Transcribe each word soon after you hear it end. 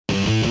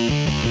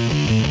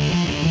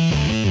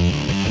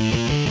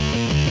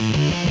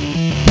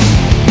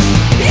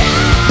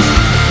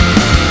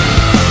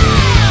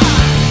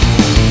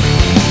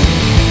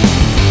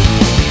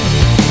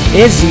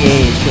is the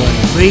AA Show, an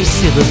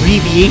abrasive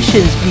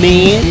abbreviations,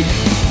 man,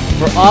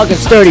 for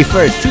August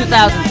 31st,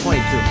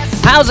 2022.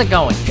 How's it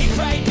going?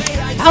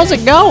 How's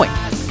it going?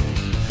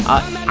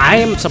 I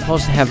am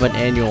supposed to have an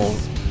annual,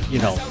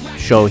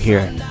 show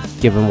here,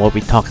 given what we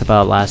talked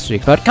about last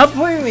week, but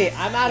completely,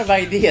 I'm out of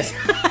ideas.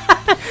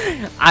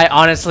 I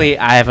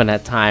haven't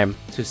had time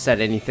to set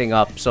anything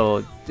up,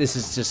 so this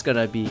is just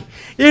gonna be,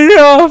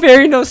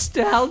 very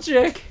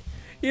nostalgic.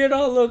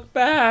 Look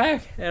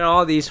back and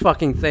all these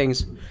fucking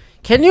things.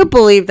 Can you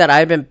believe that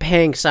I've been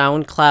paying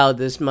SoundCloud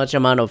this much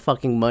amount of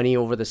fucking money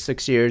over the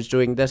 6 years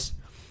doing this?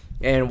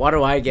 And what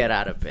do I get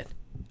out of it?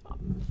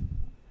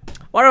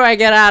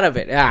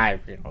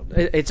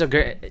 It's a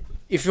great...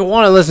 If you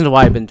want to listen to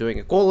why I've been doing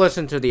it, go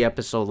listen to the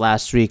episode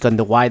last week on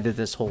the why did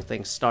this whole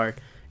thing start.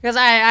 Because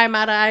I'm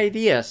out of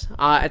ideas.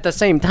 At the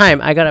same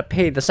time, I gotta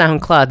pay the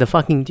SoundCloud the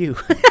fucking due.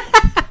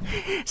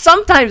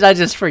 Sometimes I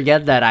just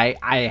forget that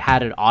I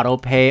had an auto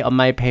pay on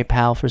my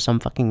PayPal for some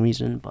fucking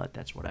reason, but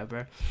that's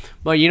whatever.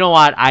 But you know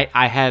what?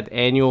 I had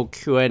annual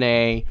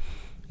Q&A,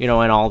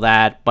 and all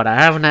that, but I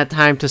haven't had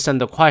time to send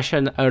the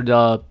question or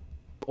the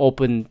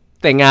open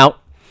thing out.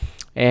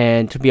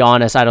 And to be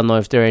honest, I don't know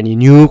if there are any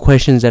new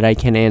questions that I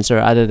can answer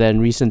other than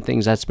recent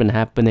things that's been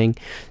happening.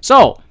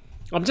 So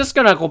I'm just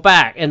gonna go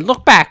back and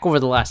look back over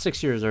the last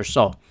 6 years or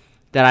so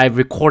that I've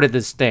recorded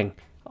this thing.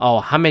 Oh,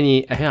 how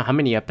many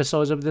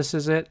episodes of this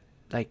is it?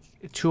 Like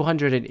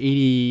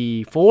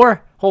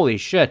 284? Holy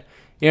shit.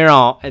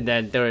 And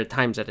then there are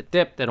times that it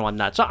dipped and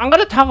whatnot. So I'm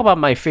going to talk about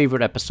my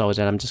favorite episodes,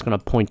 and I'm just going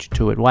to point you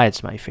to it, why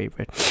it's my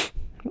favorite.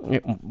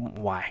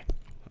 Why?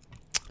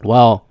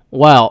 Well,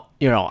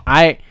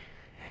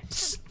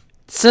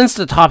 since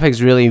the topics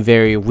really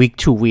vary week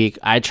to week,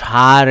 I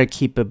try to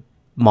keep it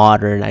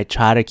modern. I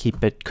try to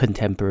keep it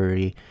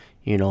contemporary,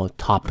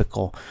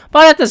 topical.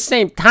 But at the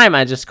same time,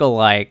 I just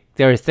go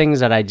there are things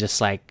that I just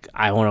I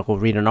want to go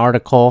read an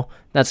article.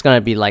 That's going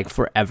to be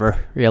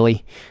forever,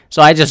 really.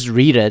 So I just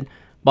read it.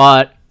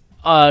 But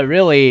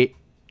really,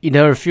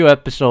 there are a few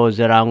episodes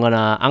that I'm going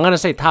to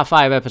say top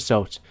 5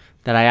 episodes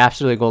that I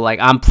absolutely go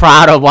I'm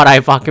proud of what I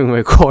fucking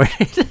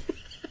recorded.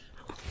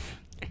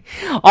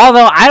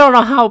 Although I don't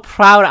know how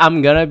proud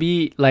I'm gonna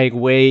be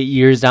way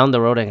years down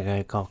the road and I'm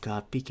like, oh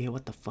god, BK,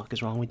 what the fuck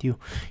is wrong with you?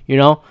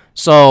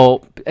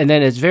 So, and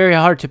then it's very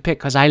hard to pick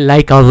because I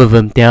like all of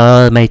them. They're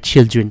all my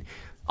children.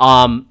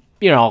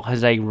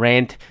 Because I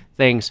rant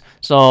things.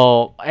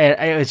 So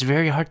it's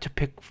very hard to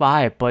pick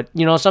 5. But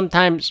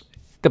sometimes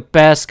the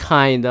best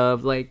kind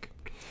of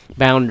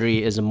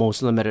boundary is the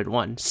most limited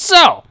one.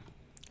 So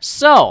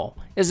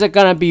is it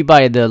gonna be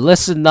by the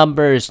listen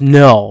numbers?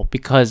 No,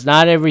 because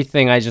not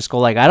everything I just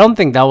go I don't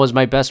think that was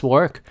my best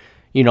work.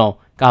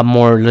 Got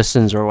more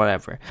listens or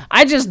whatever.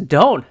 I just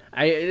don't.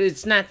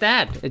 It's not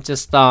that. It's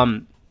just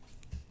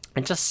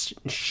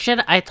shit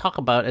I talk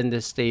about and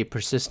this stay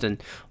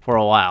persistent for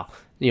a while.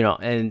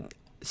 And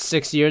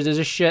 6 years is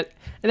a shit.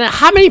 And then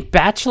how many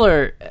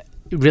Bachelor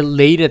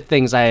related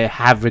things I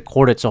have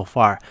recorded so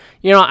far?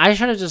 I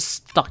should have just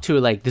stuck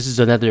to this is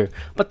another.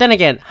 But then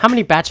again, how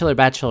many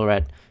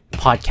Bachelorette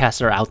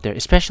podcasts are out there,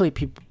 especially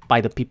by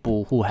the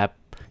people who have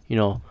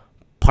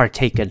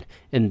partaken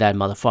in that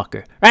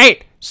motherfucker,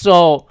 right?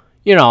 So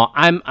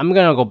I'm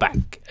gonna go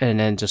back and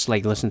then just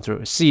listen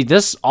through, see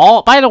this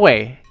all. By the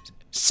way,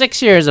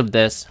 6 years of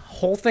this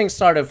whole thing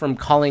started from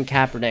Colin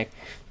Kaepernick,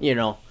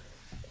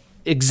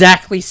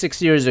 exactly 6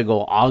 years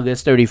ago,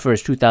 August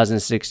 31st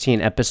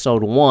 2016,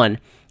 episode 1,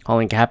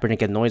 Colin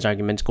Kaepernick and noise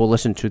arguments. Go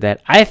listen to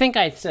that. I think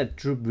I said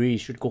Drew Brees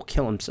should go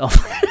kill himself.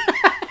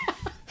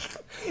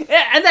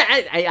 Yeah, and then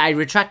I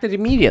retracted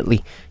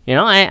immediately.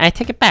 I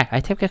take it back.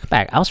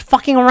 I was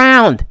fucking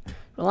around.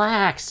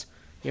 Relax.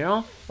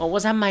 Well,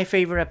 was that my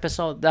favorite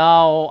episode?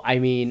 No,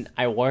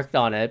 I worked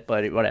on it,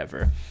 but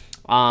whatever.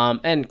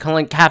 And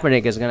Colin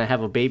Kaepernick is gonna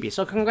have a baby.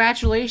 So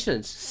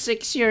congratulations.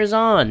 6 years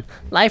on.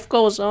 Life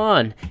goes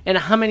on. And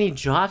how many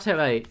jobs have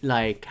I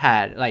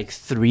had?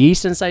 3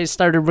 since I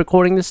started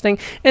recording this thing?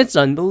 It's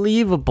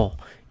unbelievable.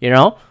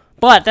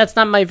 But that's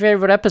not my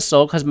favorite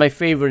episode, because my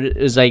favorite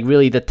is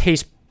really the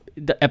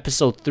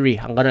episode 3.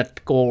 I'm gonna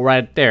go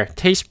right there.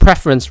 Taste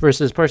preference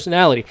versus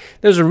personality.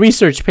 There's a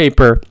research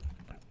paper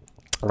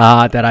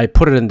that I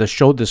put it in the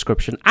show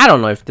description. I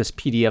don't know if this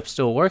PDF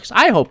still works.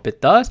 I hope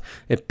it does.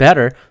 It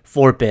better.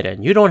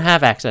 Forbidden. You don't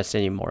have access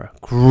anymore.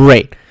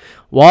 Great.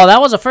 Well, that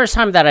was the first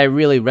time that I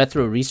really read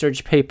through a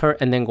research paper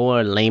and then go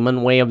a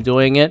layman way of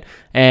doing it.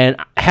 And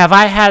have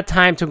I had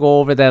time to go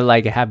over that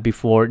like I have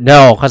before?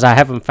 No, because I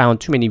haven't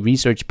found too many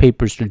research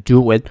papers to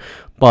do it.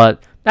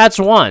 But that's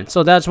one.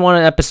 So that's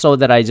one episode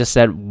that I just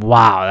said,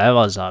 wow, that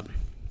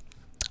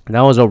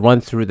was a run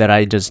through that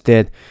I just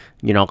did,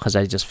 because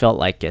I just felt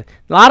like it.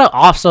 A lot of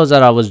episodes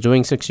that I was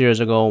doing 6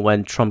 years ago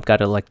when Trump got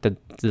elected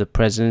to the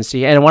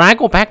presidency. And when I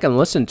go back and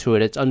listen to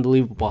it, it's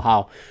unbelievable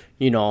how,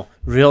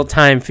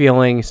 real-time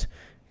feelings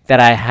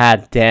that I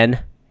had then,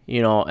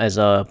 as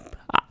in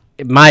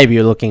my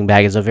view, looking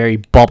back, as a very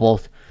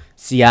bubbled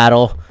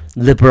Seattle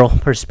liberal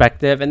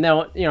perspective. And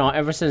then,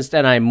 ever since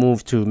then, I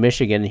moved to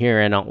Michigan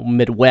here in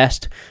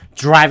Midwest,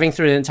 driving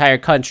through the entire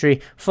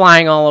country,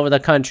 flying all over the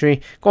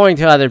country, going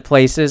to other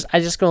places. I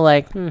just go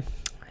like,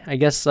 I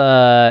guess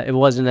it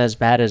wasn't as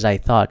bad as I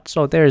thought.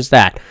 So there's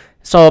that.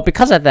 So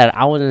because of that,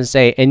 I wouldn't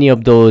say any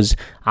of those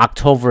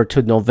October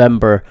to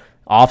November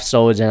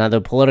offsodes and other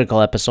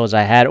political episodes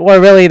I had were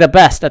really the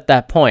best at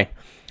that point.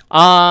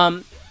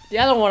 The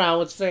other one I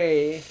would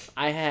say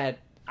I had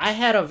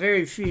a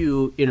very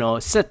few,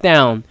 sit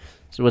down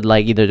with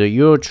like either the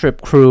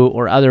Eurotrip crew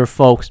or other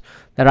folks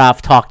that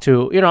I've talked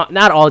to.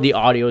 Not all the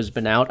audio has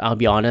been out, I'll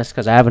be honest,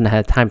 because I haven't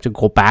had time to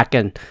go back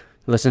and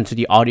listen to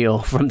the audio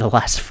from the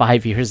last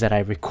 5 years that I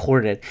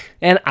recorded.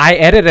 And I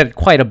edited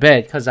quite a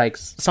bit because like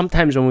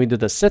sometimes when we do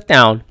the sit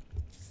down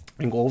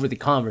and go over the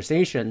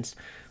conversations,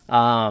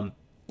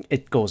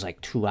 it goes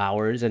like 2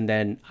 hours, and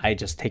then I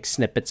just take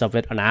snippets of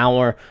it, an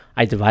hour.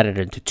 I divide it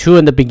into two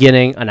in the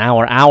beginning, an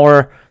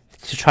hour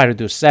to try to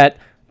do set.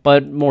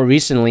 But more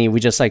recently, we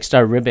just like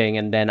start ribbing,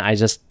 and then I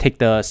just take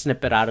the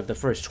snippet out of the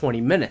first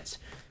 20 minutes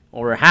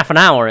or half an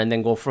hour and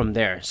then go from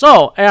there.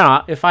 So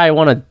if I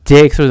want to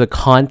dig through the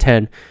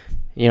content,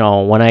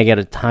 when I get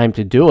a time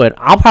to do it,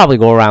 I'll probably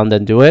go around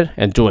and do it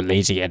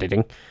lazy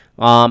editing.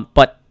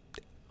 But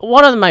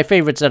one of my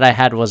favorites that I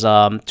had was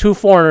Two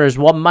Foreigners,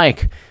 One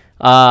Mic.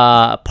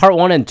 Part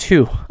 1 and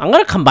 2. I'm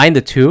gonna combine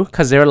the two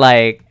because they're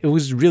like, it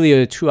was really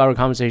a 2-hour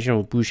conversation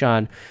with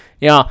Bushan.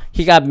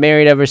 He got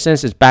married ever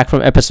since. It's back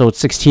from episode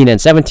 16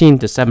 and 17,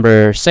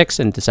 December 6th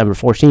and December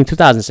 14th,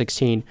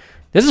 2016.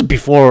 This is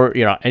before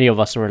any of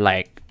us were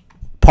like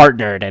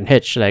partnered and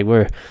hitched. Like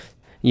we're,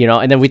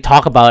 and then we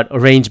talk about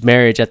arranged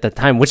marriage at the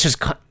time, which is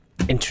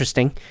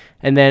interesting.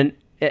 And then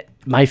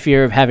my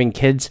fear of having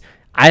kids.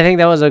 I think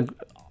that was a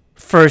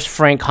first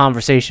frank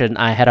conversation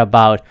I had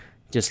about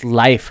just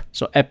life.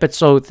 So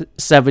episode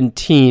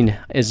 17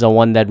 is the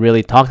one that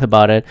really talked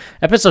about it.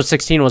 Episode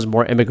 16 was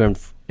more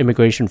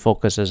immigration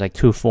focused. There's like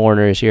two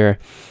foreigners here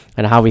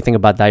and how we think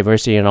about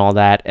diversity and all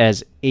that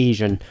as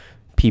Asian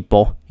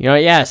people.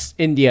 Yes,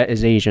 India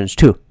is Asians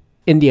too.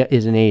 India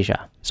is in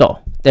Asia. So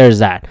there's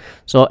that.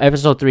 So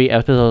episode 3,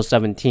 episode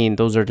 17,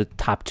 those are the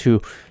top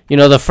two.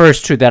 The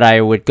first two that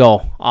I would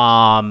go.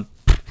 And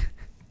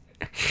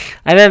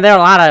then there are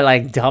a lot of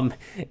like dumb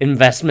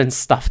investment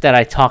stuff that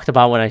I talked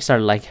about when I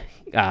started like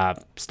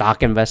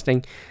stock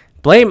investing.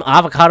 Blame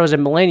Avocados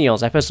and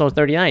Millennials, episode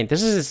 39.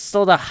 This is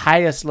still the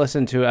highest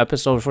listened to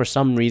episode for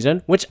some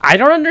reason, which I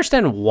don't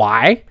understand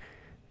why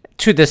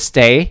to this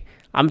day.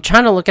 I'm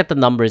trying to look at the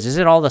numbers. Is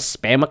it all the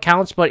spam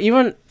accounts? But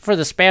even for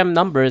the spam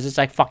numbers, it's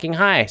like fucking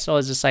high. So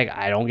it's just like,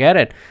 I don't get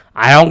it.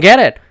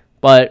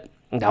 But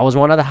that was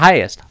one of the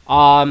highest.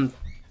 My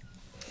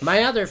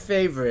other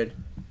favorite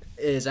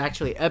is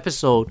actually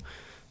episode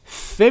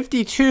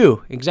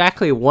 52,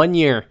 exactly 1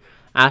 year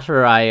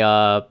after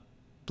I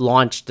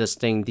launched this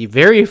thing, the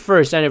very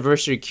first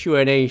anniversary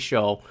Q&A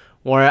show,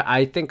 where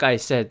I think I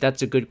said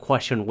that's a good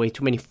question way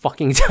too many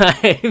fucking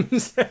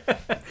times.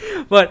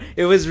 But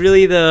it was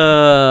really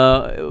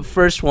the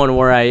first one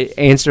where I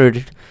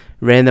answered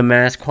random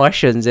ass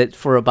questions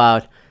for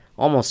about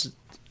almost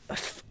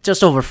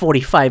just over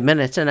 45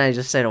 minutes, and I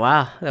just said,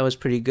 wow, that was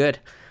pretty good.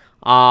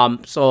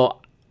 So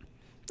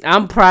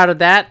I'm proud of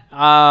that.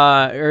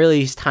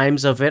 Early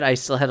times of it, I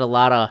still had a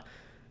lot of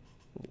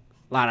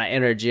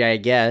energy, I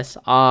guess.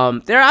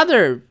 There are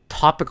other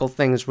topical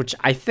things which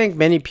I think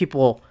many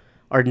people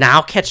are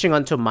now catching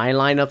onto my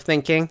line of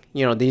thinking.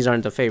 These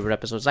aren't the favorite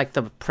episodes, like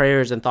the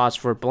prayers and thoughts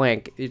for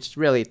blank. It's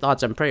really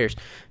thoughts and prayers,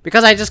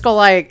 because I just go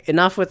like,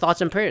 enough with thoughts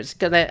and prayers.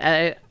 Because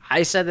I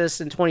said this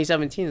in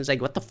 2017. It's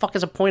like, what the fuck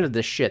is the point of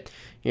this shit?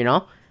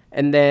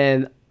 And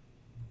then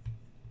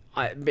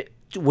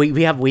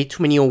we have way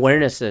too many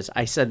awarenesses.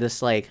 I said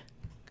this like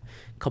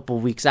a couple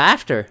weeks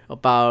after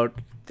about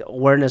the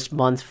awareness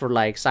month for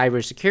like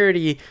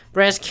cybersecurity,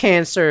 breast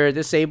cancer,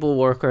 disabled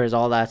workers,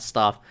 all that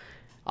stuff.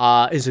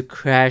 Is a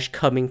crash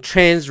coming?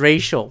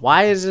 Transracial.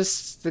 Why is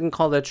this thing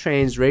called a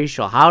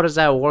transracial? How does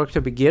that work to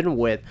begin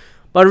with?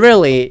 But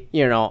really,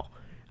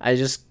 I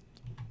just,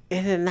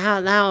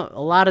 now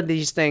a lot of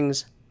these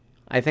things,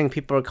 I think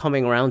people are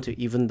coming around to,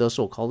 even the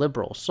so-called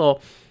liberals. So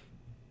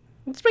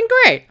it's been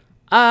great.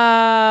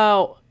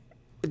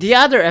 The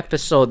other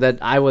episode that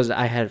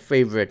I had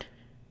favorite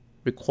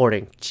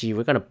recording. Gee,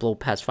 we're gonna blow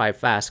past 5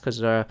 fast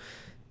because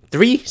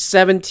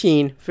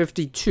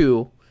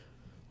 3/17/52.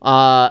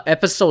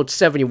 Episode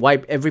 70,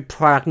 wipe every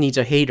product needs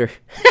a hater.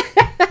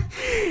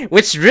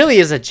 Which really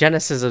is a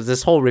genesis of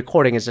this whole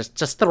recording, is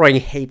just throwing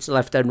hates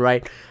left and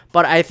right.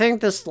 But I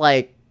think this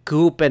like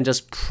goop and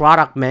just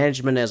product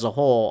management as a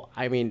whole,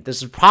 I mean,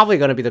 this is probably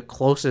going to be the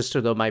closest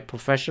to my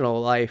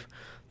professional life,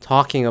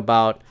 talking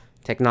about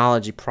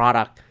technology,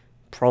 product,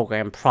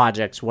 program,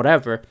 projects,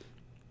 whatever.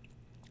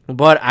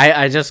 But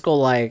I just go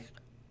like,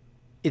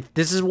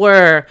 this is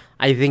where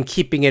I think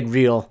keeping it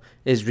real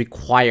is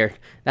required.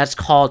 That's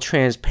called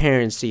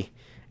transparency.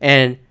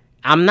 And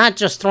I'm not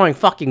just throwing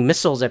fucking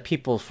missiles at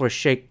people for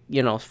sake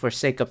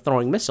of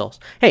throwing missiles.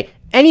 Hey,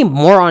 any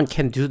moron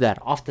can do that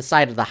off the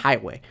side of the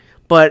highway.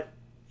 But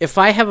if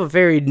I have a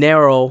very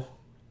narrow,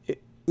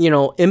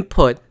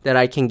 input that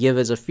I can give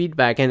as a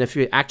feedback, and if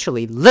you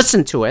actually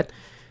listen to it,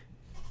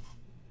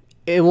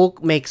 it will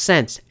make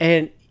sense.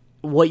 And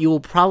what you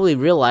will probably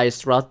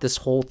realize throughout this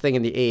whole thing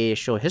in the AA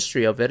show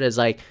history of it is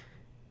like,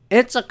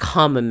 it's a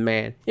common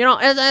man.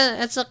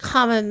 It's a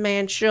common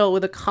man show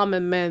with a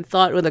common man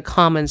thought, with a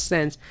common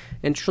sense,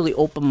 and truly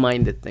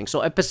open-minded thing.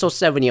 So episode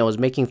 70, I was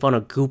making fun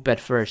of Goop at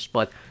first,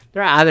 but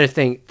there are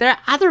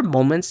other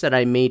moments that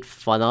I made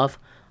fun of,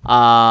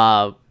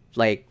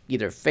 like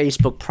either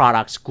Facebook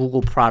products,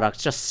 Google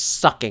products, just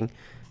sucking,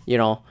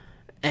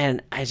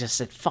 and I just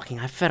said,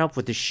 I'm fed up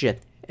with this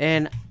shit.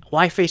 And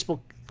why Facebook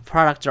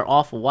products are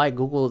awful, why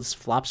Google is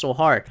flop so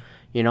hard,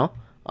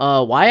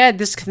 why I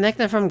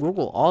disconnected from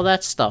Google, all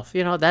that stuff.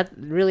 That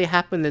really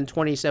happened in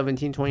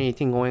 2017,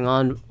 2018 going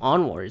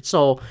onward.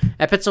 So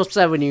episode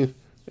 70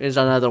 is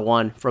another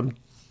one from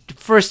the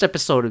first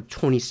episode of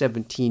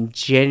 2017,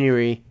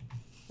 January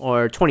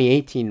 10th,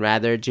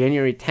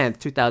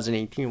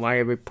 2018, why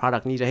every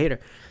product needs a hater.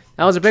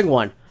 That was a big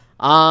one.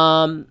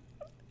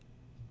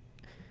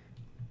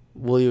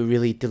 Will you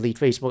really delete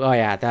Facebook? Oh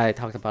yeah, that I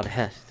talked about.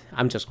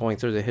 I'm just going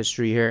through the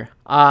history here.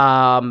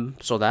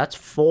 So that's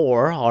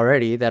 4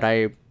 already that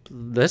I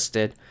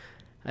listed,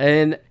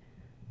 but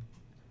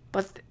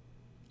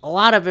a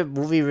lot of it,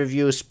 movie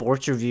reviews,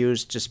 sports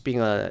reviews, just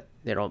being a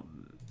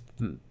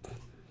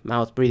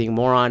mouth breathing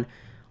moron.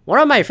 One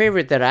of my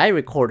favorite that I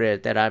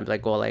recorded that I'm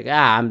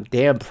I'm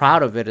damn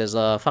proud of it is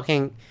a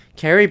fucking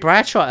Carrie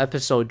Bradshaw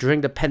episode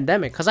during the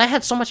pandemic, because I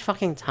had so much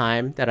fucking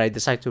time that I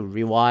decided to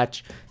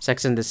rewatch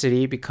Sex and the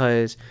City,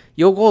 because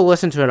you'll go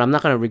listen to it. I'm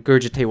not going to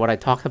regurgitate what I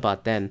talked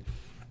about then.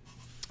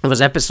 It was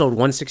episode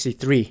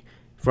 163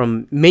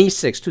 from May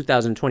 6,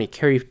 2020.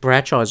 Carrie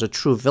Bradshaw is a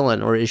true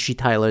villain, or is she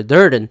Tyler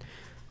Durden?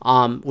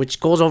 Which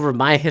goes over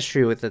my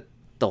history with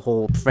the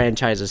whole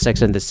franchise of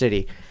Sex and the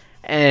City.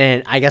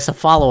 And I guess a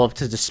follow-up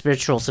to the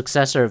spiritual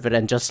successor of it,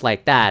 and just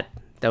like that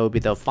would be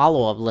the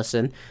follow-up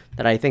listen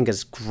that I think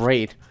is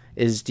great,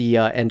 is the,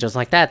 and just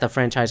like that, the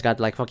franchise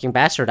got like fucking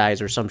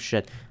bastardized or some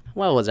shit.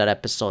 What was that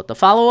episode? The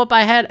follow-up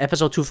I had,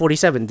 episode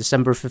 247,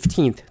 December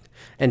 15th.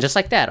 And just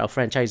like that, a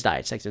franchise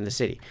died, Sex and the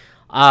City.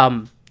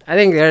 I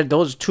think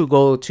those two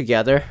go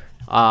together,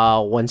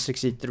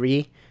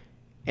 163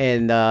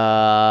 and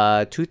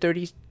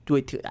 230,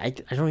 I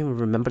don't even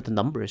remember the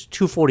numbers,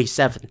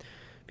 247.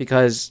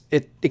 Because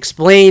it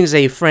explains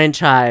a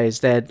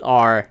franchise that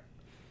were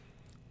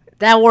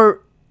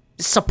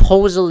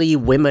supposedly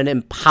women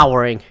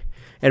empowering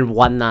and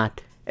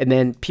whatnot, and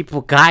then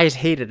guys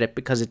hated it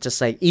because it's just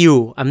like,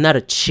 ew, I'm not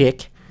a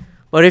chick.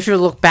 But if you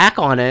look back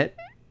on it,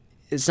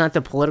 it's not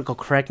the political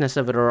correctness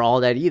of it or all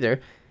that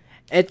either.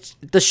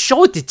 The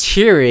show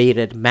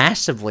deteriorated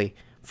massively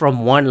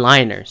from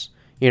one-liners.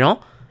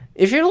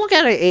 If you look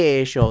at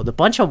an AA show, the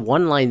bunch of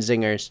one-line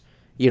zingers,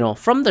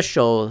 from the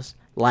shows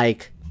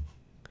like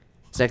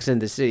Sex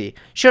and the City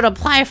should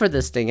apply for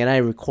this thing, and I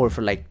record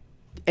for like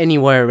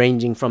anywhere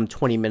ranging from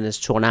 20 minutes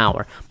to an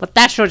hour. But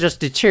that show just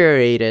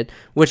deteriorated,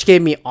 which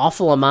gave me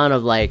awful amount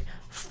of like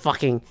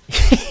fucking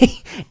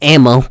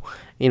ammo.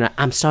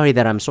 I'm sorry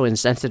that I'm so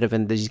insensitive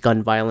in these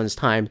gun violence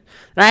times.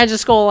 And I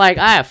just go like,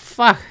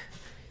 fuck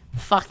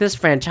this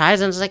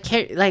franchise, and it's like,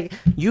 hey, like,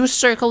 you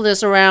circle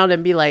this around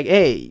and be like,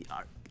 hey,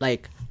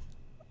 like,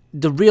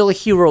 the real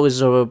hero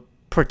is a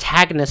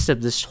protagonist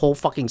of this whole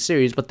fucking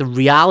series, but the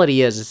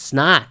reality is it's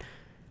not.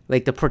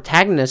 Like, the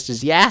protagonist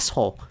is the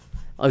asshole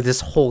of this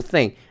whole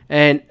thing.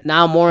 And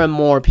now more and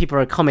more people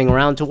are coming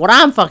around to what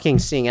I'm fucking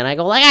seeing. And I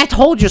go, like, I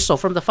told you so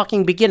from the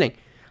fucking beginning.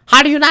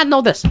 How do you not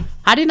know this?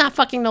 How do you not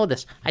fucking know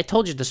this? I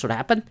told you this would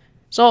happen.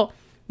 So,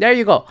 there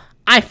you go.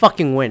 I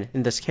fucking win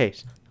in this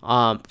case.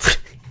 But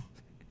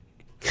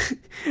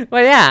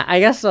yeah, I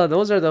guess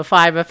those are the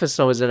 5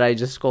 episodes that I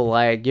just go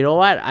like, you know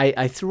what?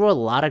 I threw a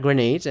lot of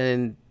grenades,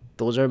 and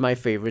those are my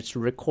favorites to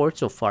record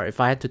so far.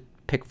 If I had to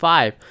pick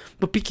 5.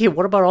 But BK,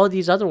 what about all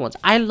these other ones?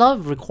 I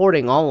love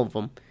recording all of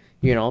them,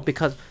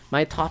 because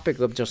my topic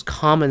of just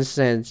common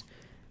sense,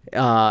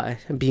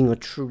 being a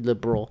true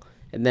liberal,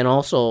 and then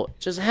also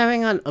just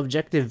having an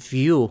objective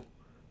view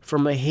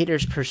from a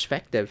hater's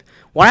perspective.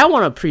 What I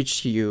want to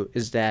preach to you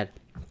is that,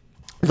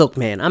 look,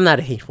 man, I'm not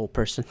a hateful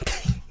person.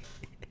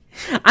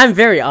 I'm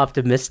very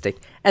optimistic,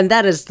 and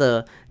that is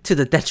to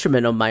the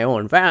detriment of my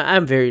own.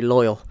 I'm very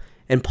loyal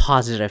and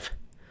positive.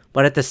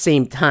 But at the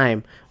same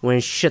time, when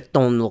shit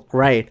don't look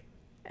right,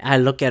 I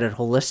look at it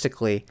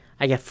holistically.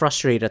 I get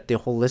frustrated at the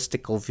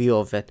holistical view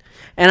of it.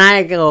 And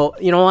I go,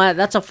 you know what?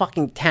 That's a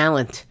fucking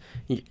talent.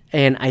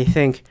 And I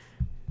think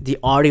the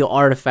audio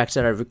artifacts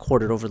that I've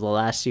recorded over the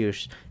last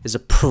years is a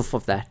proof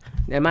of that.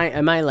 Am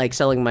I like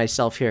selling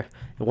myself here?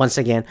 Once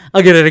again,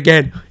 I'll get it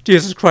again.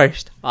 Jesus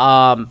Christ.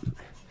 But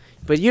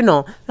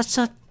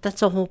that's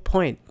the whole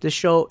point. This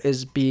show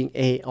is being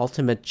a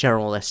ultimate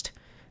generalist.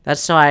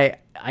 That's why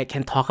I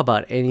can talk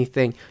about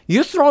anything.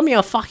 You throw me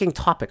a fucking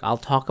topic, I'll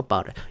talk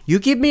about it. You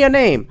give me a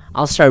name,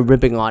 I'll start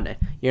ripping on it.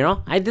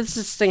 I did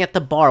this thing at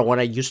the bar when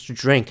I used to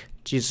drink.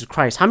 Jesus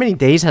Christ, how many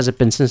days has it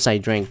been since I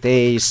drank?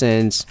 Days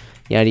since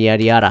yada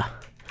yada yada.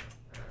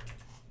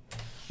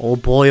 Oh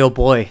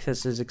boy,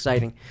 this is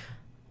exciting.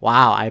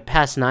 Wow, I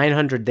passed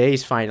 900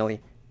 days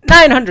finally.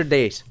 900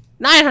 days.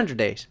 900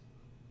 days.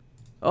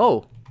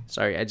 Oh,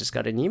 sorry, I just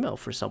got an email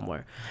for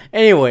somewhere.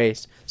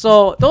 Anyways,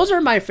 so those are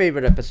my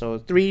favorite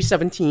episodes. 3,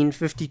 17,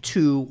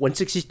 52,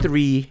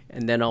 163,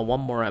 and then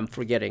one more I'm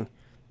forgetting.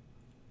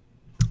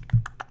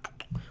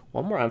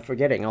 One more I'm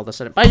forgetting all of a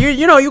sudden. But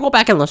you go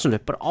back and listen to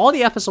it. But all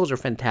the episodes are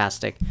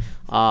fantastic.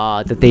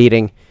 The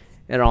dating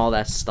and all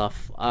that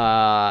stuff.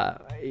 Are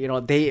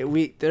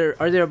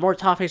there more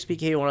topics,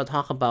 BK, you want to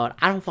talk about?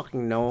 I don't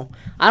fucking know.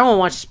 I don't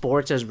watch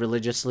sports as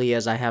religiously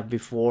as I have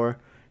before,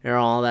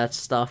 all that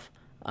stuff.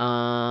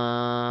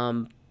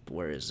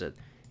 Where is it?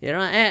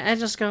 I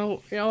just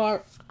go,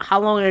 how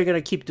long are you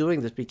gonna keep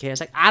doing this, BK?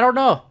 It's like, I don't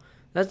know.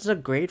 That's a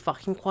great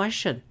fucking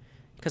question.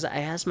 Because I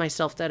ask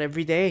myself that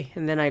every day.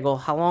 And then I go,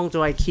 how long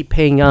do I keep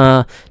paying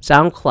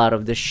SoundCloud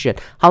of this shit?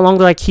 How long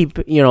do I keep,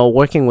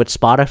 working with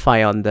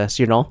Spotify on this,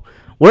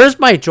 Where's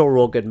my Joe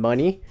Rogan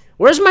money?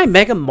 Where's my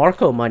Meghan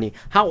Markle money?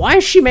 Why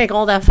does she make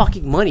all that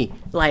fucking money?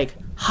 Like,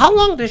 how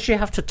long does she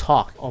have to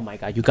talk? Oh my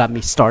god, you got me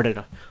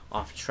started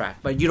off track.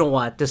 But you know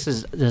what? This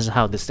is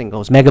how this thing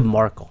goes. Meghan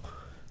Markle.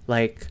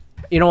 Like,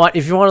 you know what?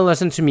 If you want to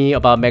listen to me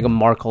about Meghan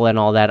Markle and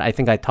all that, I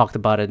think I talked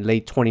about it in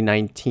late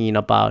 2019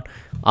 about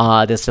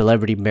the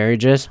celebrity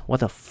marriages. What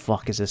the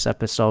fuck is this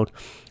episode?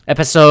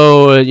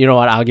 You know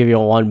what? I'll give you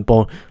one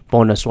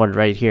bonus one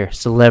right here.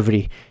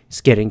 Celebrities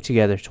getting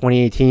together.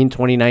 2018,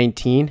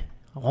 2019.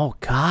 Oh,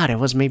 God. It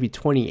was maybe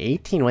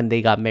 2018 when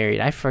they got married.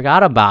 I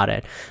forgot about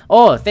it.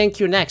 Oh, thank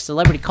you. Next.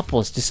 Celebrity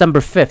couples. December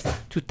 5th,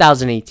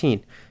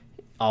 2018.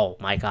 Oh,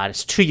 my God.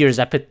 It's 2 years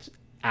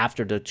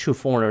after the Two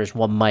Foreigners,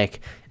 One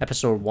Mic,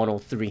 episode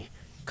 103.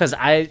 Because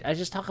I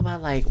just talk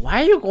about, like,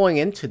 why are you going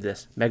into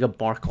this, Meghan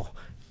Markle?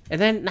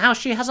 And then now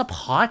she has a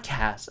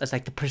podcast as,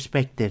 like, the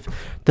perspective,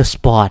 the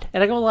spot.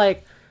 And I go,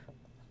 like,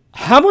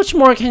 how much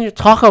more can you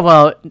talk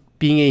about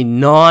being a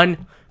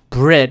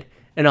non-Brit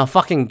and a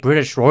fucking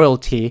British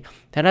royalty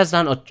that has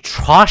done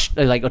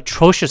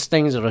atrocious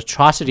things and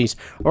atrocities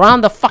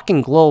around the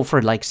fucking globe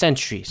for, like,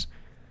 centuries?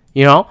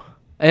 And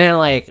then,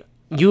 like,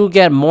 you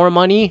get more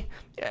money.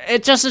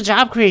 It's just a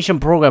job creation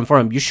program for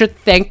him. You should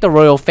thank the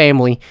royal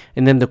family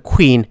and then the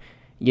queen,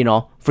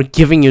 for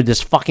giving you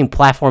this fucking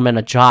platform and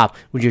a job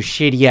with your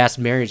shady ass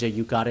marriage that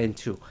you got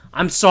into.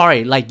 I'm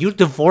sorry, like, you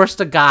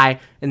divorced a guy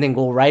and then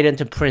go right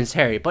into Prince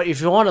Harry. But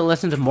if you want to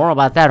listen to more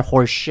about that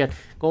horse shit,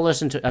 go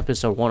listen to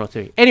episode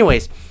 103.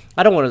 Anyways,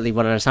 I don't want to leave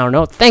on a sour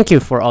note. Thank you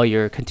for all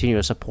your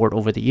continuous support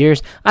over the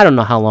years. I don't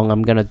know how long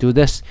I'm gonna do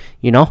this,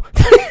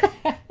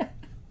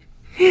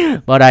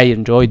 but I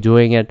enjoy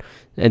doing it.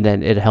 And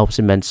then it helps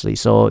immensely.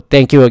 So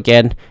thank you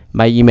again.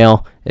 My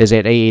email is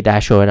at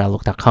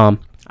aa-show@outlook.com.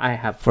 I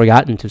have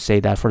forgotten to say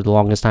that for the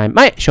longest time.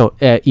 My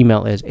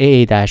email is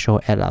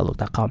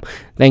aa-show@outlook.com.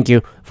 Thank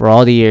you for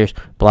all the years,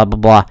 blah, blah,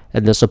 blah,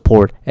 and the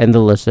support, and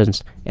the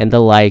listens, and the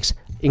likes,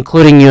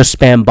 including your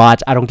spam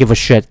bots. I don't give a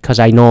shit, because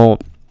I know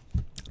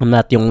I'm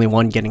not the only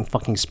one getting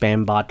fucking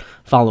spam bot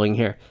following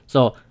here.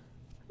 So,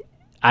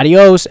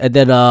 adios, and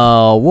then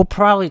we'll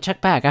probably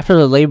check back after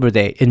the Labor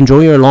Day.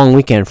 Enjoy your long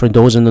weekend for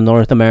those in the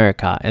North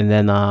America, and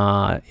then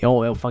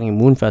fucking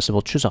Moon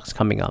Festival Chuseok's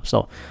coming up.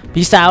 So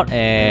peace out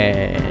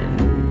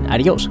and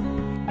adios.